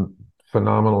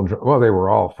phenomenal. Well, they were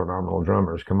all phenomenal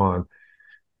drummers. Come on.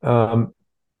 Um,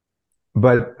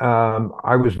 but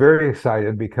I was very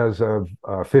excited because of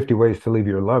 50 Ways to Leave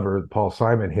Your Lover, the Paul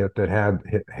Simon hit that had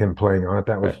him playing on it.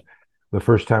 That was Right. the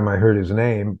first time I heard his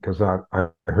name, because I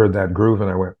heard that groove and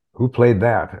I went, who played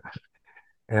that?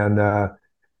 And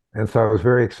and so I was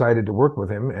very excited to work with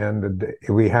him. And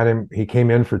we had him. He came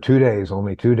in for 2 days,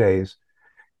 only 2 days,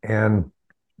 and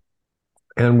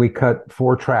we cut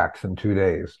 4 tracks in 2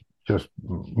 days, just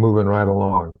moving right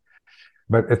along.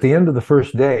 But at the end of the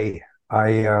first day,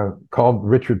 I called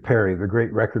Richard Perry, the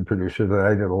great record producer that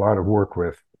I did a lot of work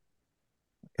with.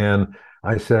 And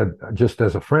I said, just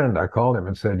as a friend, I called him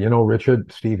and said, you know,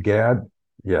 Richard, Steve Gadd?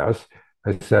 Yes.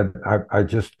 I said, I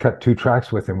just cut 2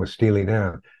 tracks with him with Steely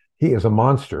Dan. He is a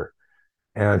monster.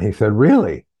 And he said,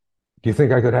 really? Do you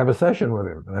think I could have a session with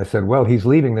him? And I said, well, he's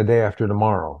leaving the day after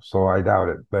tomorrow, so I doubt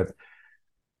it. But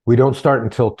we don't start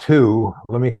until 2.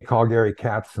 Let me call Gary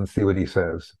Katz and see what he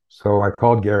says. So I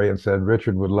called Gary and said,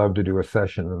 Richard would love to do a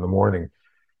session in the morning.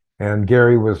 And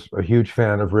Gary was a huge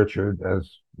fan of Richard,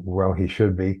 as well he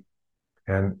should be.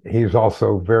 And he's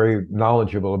also very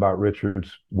knowledgeable about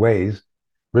Richard's ways.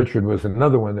 Richard was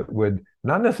another one that would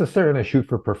not necessarily shoot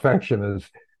for perfection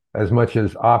as much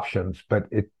as options, but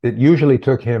it usually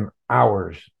took him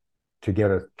hours to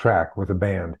get a track with a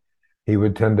band. He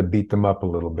would tend to beat them up a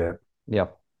little bit.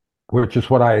 Yep. Which is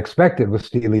what I expected with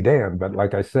Steely Dan. But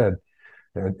like I said,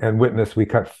 and witness, we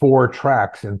cut 4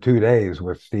 tracks in 2 days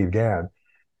with Steve Gadd.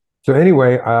 So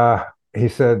anyway,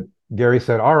 Gary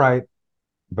said, all right,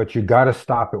 but you got to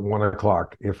stop at 1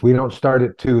 o'clock. If we don't start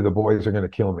at 2, the boys are going to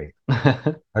kill me.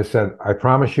 I said, I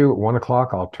promise you at 1 o'clock,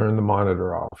 I'll turn the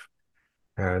monitor off.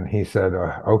 And he said,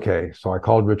 okay. So I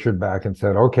called Richard back and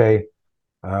said, okay,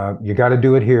 you got to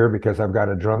do it here because I've got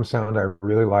a drum sound I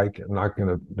really like.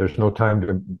 There's no time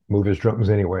to move his drums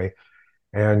anyway.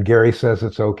 And Gary says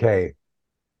it's okay.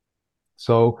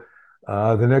 So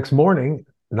the next morning,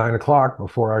 9 o'clock,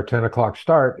 before our 10 o'clock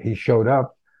start, he showed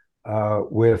up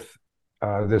with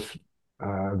this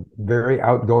very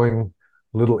outgoing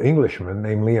little Englishman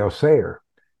named Leo Sayer.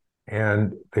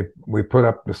 And we put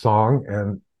up the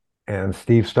song, and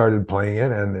Steve started playing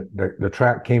it, and the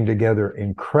track came together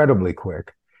incredibly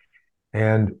quick.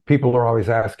 And people are always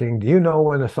asking, do you know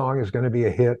when a song is going to be a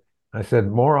hit? I said,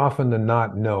 more often than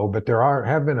not, no, but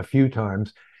have been a few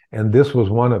times, and this was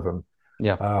one of them.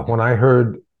 Yeah. When I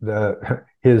heard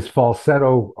his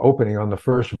falsetto opening on the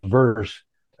first verse,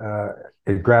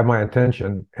 it grabbed my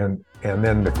attention, and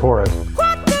then the chorus.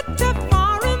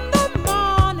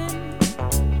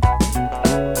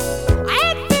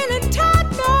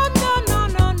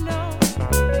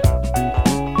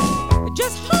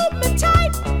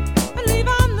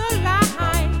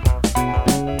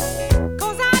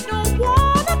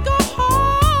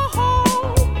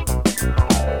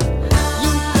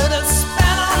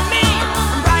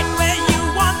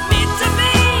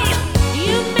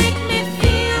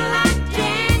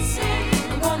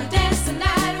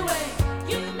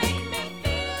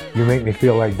 You Make Me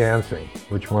Feel Like Dancing,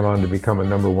 which went on to become a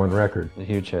 #1 record. A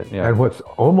huge hit, yeah. And what's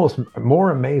almost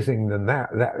more amazing than that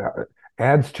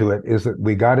adds to it, is that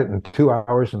we got it in 2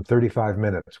 hours and 35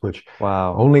 minutes, which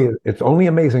it's only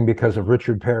amazing because of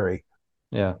Richard Perry.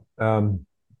 Yeah.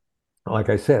 Like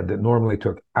I said, that normally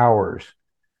took hours.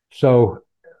 So,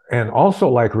 and also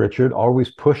like Richard,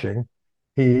 always pushing,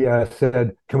 he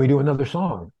said, can we do another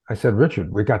song? I said,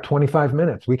 Richard, we got 25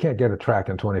 minutes. We can't get a track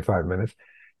in 25 minutes.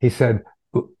 He said,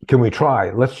 can we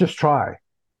try? Let's just try.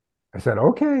 I said,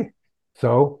 okay.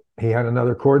 So he had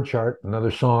another chord chart,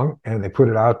 another song, and they put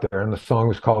it out there. And the song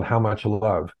was called How Much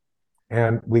Love.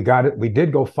 And we got it. We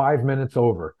did go 5 minutes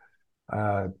over.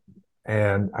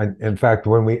 In fact,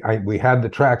 when we had the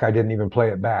track, I didn't even play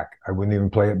it back. I wouldn't even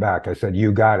play it back. I said,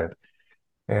 you got it.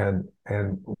 And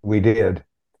we did.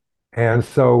 And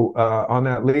so on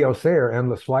that Leo Sayer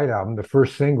Endless Flight album, the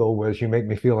first single was You Make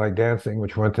Me Feel Like Dancing,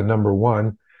 which went to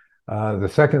 #1. The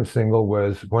second single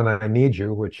was When I Need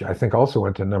You, which I think also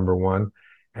went to #1.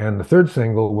 And the third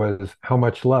single was How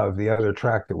Much Love, the other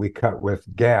track that we cut with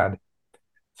Gadd.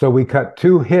 So we cut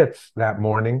 2 hits that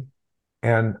morning,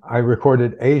 and I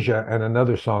recorded Asia and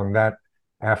another song that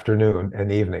afternoon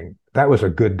and evening. That was a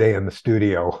good day in the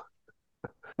studio.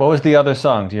 What was the other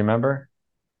song? Do you remember?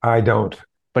 I don't.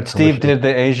 But Steve did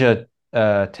the Asia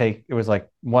take. It was like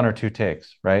 1 or 2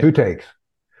 takes, right? 2 takes.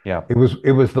 Yeah. It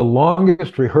was the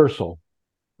longest rehearsal.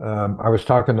 I was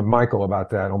talking to Michael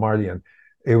about that, Omardian.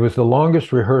 It was the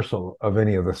longest rehearsal of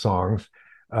any of the songs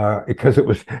because it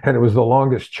was the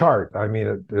longest chart. I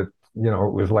mean, it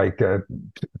was like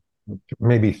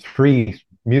maybe 3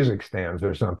 music stands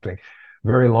or something.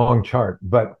 Very long chart,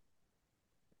 but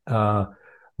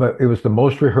it was the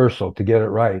most rehearsal to get it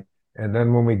right. And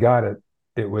then when we got it,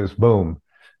 it was boom.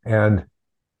 And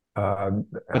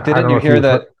but didn't you hear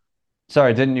that?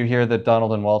 Sorry, didn't you hear that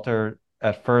Donald and Walter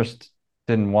at first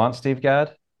didn't want Steve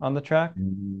Gadd on the track?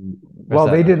 Well,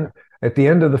 they didn't. at the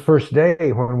end of the first day,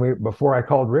 before I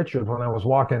called Richard, when I was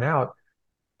walking out,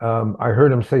 I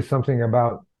heard him say something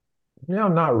about,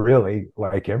 not really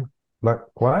like him. But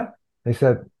what? He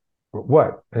said,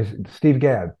 what? I said, Steve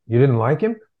Gadd. You didn't like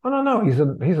him? Oh, no, no. He's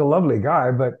a lovely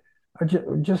guy, but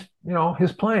just,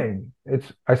 his playing.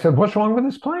 I said, what's wrong with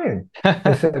his playing?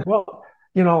 They said, well,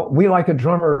 we like a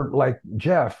drummer like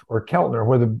Jeff or Keltner,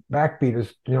 where the backbeat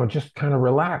is, just kind of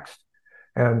relaxed.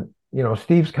 And,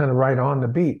 Steve's kind of right on the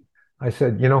beat. I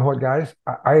said, you know what, guys?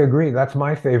 I agree. That's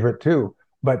my favorite too.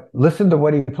 But listen to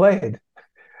what he played,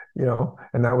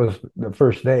 and that was the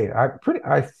first day. I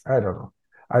don't know.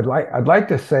 I'd like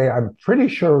to say I'm pretty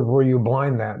sure Were You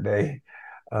Blind that day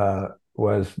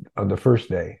was on the first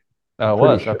day. I'm Oh, it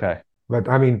pretty was. sure. Okay. But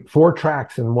I mean, 4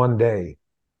 tracks in one day.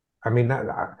 I mean,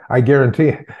 I guarantee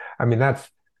you, I mean,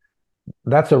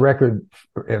 that's a record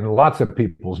in lots of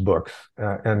people's books,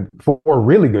 and 4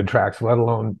 really good tracks, let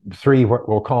alone 3 what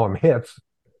we'll call them hits.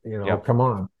 Yep. Come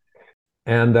on.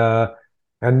 And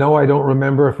no, I don't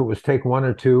remember if it was take 1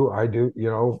 or 2. I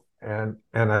do, and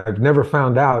I've never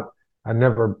found out. I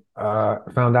never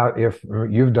found out if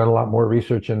you've done a lot more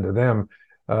research into them.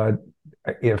 Uh,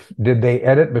 if did they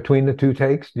edit between the 2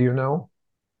 takes? Do you know?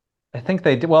 I think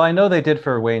they did. Well, I know they did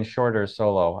for Wayne Shorter's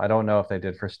solo. I don't know if they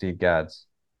did for Steve Gadd's.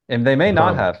 And they may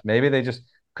not Probably. have. Maybe they just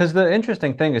because the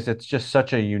interesting thing is it's just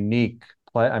such a unique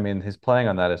play. I mean, his playing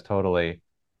on that is totally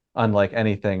unlike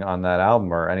anything on that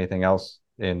album or anything else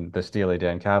in the Steely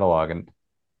Dan catalog. And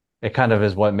it kind of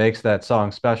is what makes that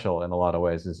song special in a lot of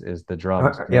ways is the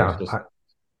drums. I mean, it's Yeah, just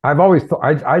I've always thought.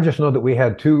 I just know that we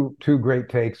had two great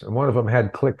takes, and one of them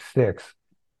had click sticks,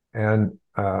 and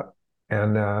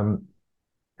and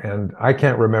and I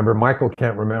can't remember. Michael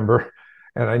can't remember,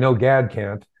 and I know Gad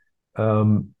can't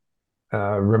um,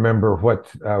 remember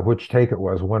which take it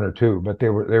was, 1 or 2, but they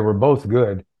were both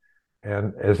good.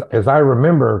 And as I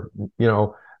remember,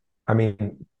 I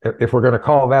mean, if we're going to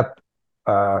call that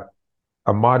uh,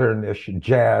 a modernish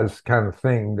jazz kind of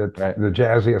thing, that's right. the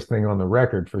jazziest thing on the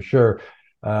record for sure.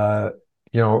 Uh,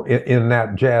 in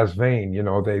that jazz vein,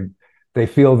 they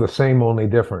feel the same, only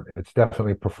different. It's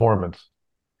definitely performance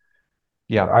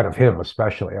Yeah. out of him,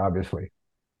 especially, obviously.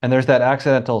 And there's that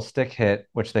accidental stick hit,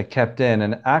 which they kept in.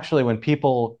 And actually, when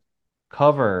people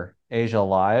cover Asia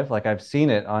live, like I've seen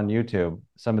it on YouTube,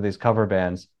 some of these cover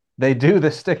bands, they do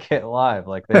the stick hit live.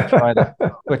 Like they try to,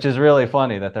 which is really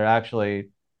funny that they're actually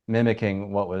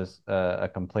mimicking what was a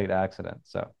complete accident.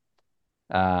 So,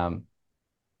 um,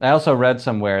 I also read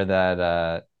somewhere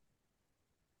that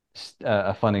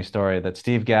a funny story that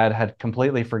Steve Gadd had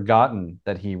completely forgotten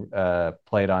that he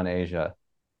played on Asia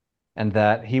and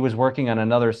that he was working on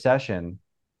another session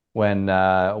when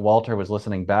Walter was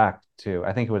listening back to,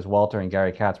 I think it was Walter and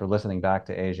Gary Katz were listening back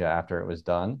to Asia after it was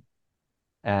done.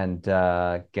 And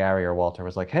Gary or Walter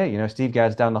was like, hey, Steve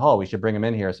Gadd's down the hall. We should bring him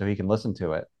in here so he can listen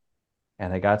to it.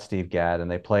 And they got Steve Gadd and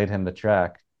they played him the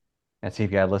track. And Steve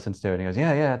Gadd listens to it and he goes,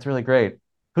 yeah, yeah, it's really great.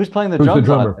 Who's playing the Who's the drums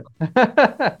on drummer?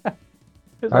 it?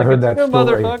 He's I like, heard it's that you,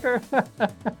 story. motherfucker.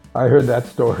 I heard that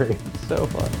story. So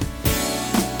fun.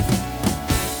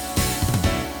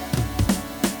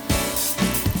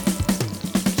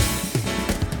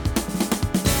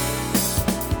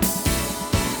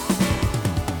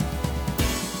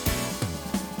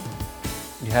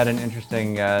 You had an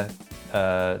interesting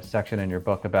section in your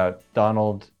book about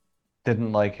Donald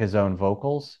didn't like his own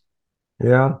vocals.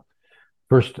 Yeah.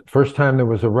 First time there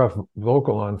was a rough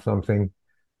vocal on something,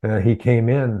 he came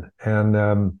in and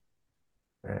I'm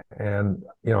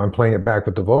playing it back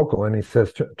with the vocal, and he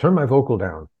says, "Turn my vocal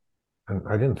down." And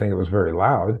I didn't think it was very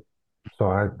loud, so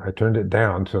I turned it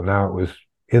down. So now it was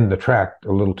in the track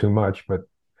a little too much, but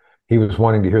he was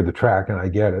wanting to hear the track, and I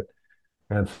get it.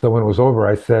 And so when it was over,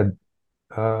 I said,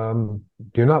 "Do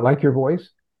you not like your voice?"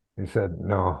 He said,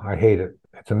 "No, I hate it.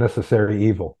 It's a necessary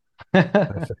evil."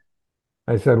 I said,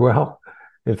 I said, "Well,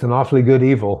 it's an awfully good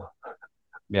evil."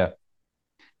 Yeah.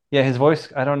 Yeah, his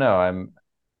voice, I don't know.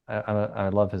 I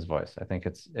love his voice. I think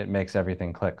it makes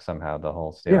everything click somehow, the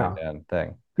whole Steely Yeah, Dan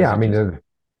thing. Because yeah. I he mean,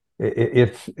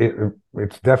 just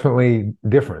it's definitely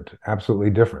different, absolutely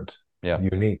different, yeah.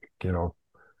 unique.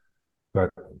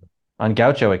 But On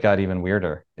Gaucho, it got even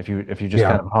weirder. If you just kind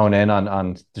yeah, of hone in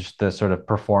on just the sort of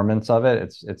performance of it,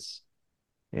 it's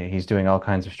he's doing all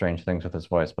kinds of strange things with his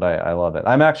voice, but I love it.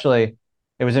 I'm actually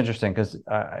it was interesting because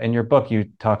in your book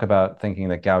you talk about thinking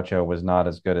that Gaucho was not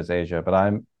as good as Asia, but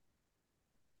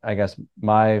I guess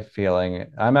my feeling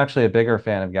I'm actually a bigger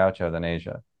fan of Gaucho than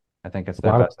Asia. I think it's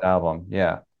their wow, best album.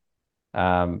 Yeah.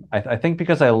 I think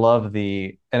because I love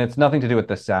and it's nothing to do with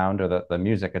the sound or the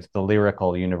music, it's the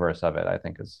lyrical universe of it, I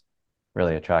think is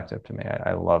really attractive to me.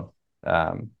 I love,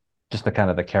 um, just the kind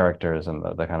of the characters and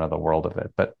the kind of the world of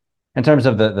it. But in terms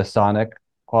of the sonic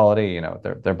quality, you know,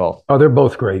 they're both Oh, they're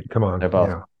both great. Come on. they're both,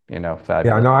 Yeah. you know, Yeah,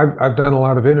 fabulous. no, I've done a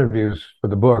lot of interviews for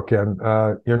the book, and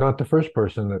you're not the first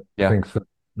person that Yeah, thinks that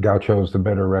Gaucho's the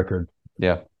better record.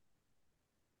 yeah.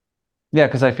 Yeah,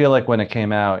 because I feel like when it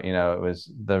came out, you know, it was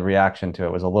the reaction to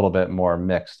it was a little bit more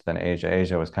mixed than Asia.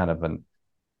 Asia was kind of an,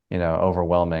 you know,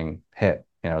 overwhelming hit.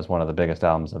 You know, it was one of the biggest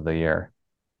albums of the year.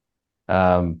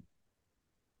 Um,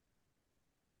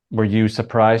 were you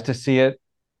surprised to see it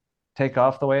take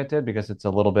off the way it did? Because it's a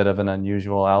little bit of an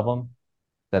unusual album,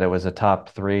 that it was a top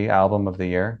three album of the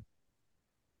year.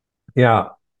 Yeah,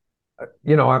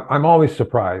 I'm always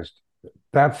surprised.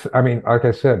 I mean, like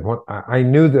I said, I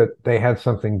knew that they had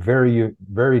something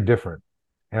very different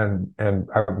and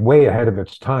way ahead of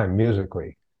its time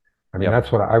musically. I mean, Yep.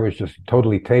 that's what I was just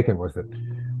totally taken with it.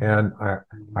 And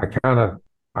I kind of,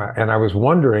 and I was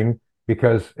wondering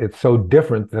because it's so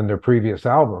different than their previous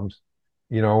albums,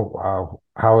 how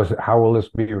will this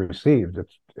be received?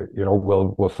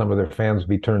 Will some of their fans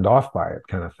be turned off by it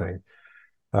kind of thing?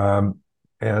 Um,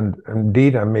 and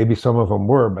indeed, maybe some of them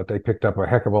were, but they picked up a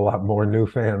heck of a lot more new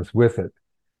fans with it.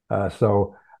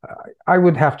 So I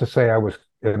would have to say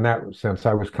in that sense,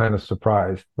 I was kind of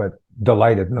surprised, but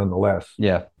delighted nonetheless.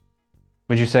 Yeah.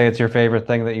 Would you say it's your favorite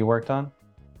thing that you worked on?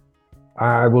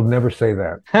 I will never say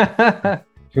that.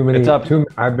 It's up.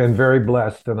 I've been very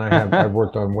blessed, and I've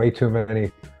worked on way too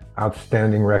many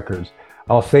outstanding records.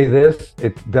 I'll say this,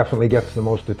 it definitely gets the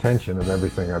most attention of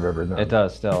everything I've ever done. It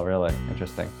does still, really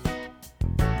interesting.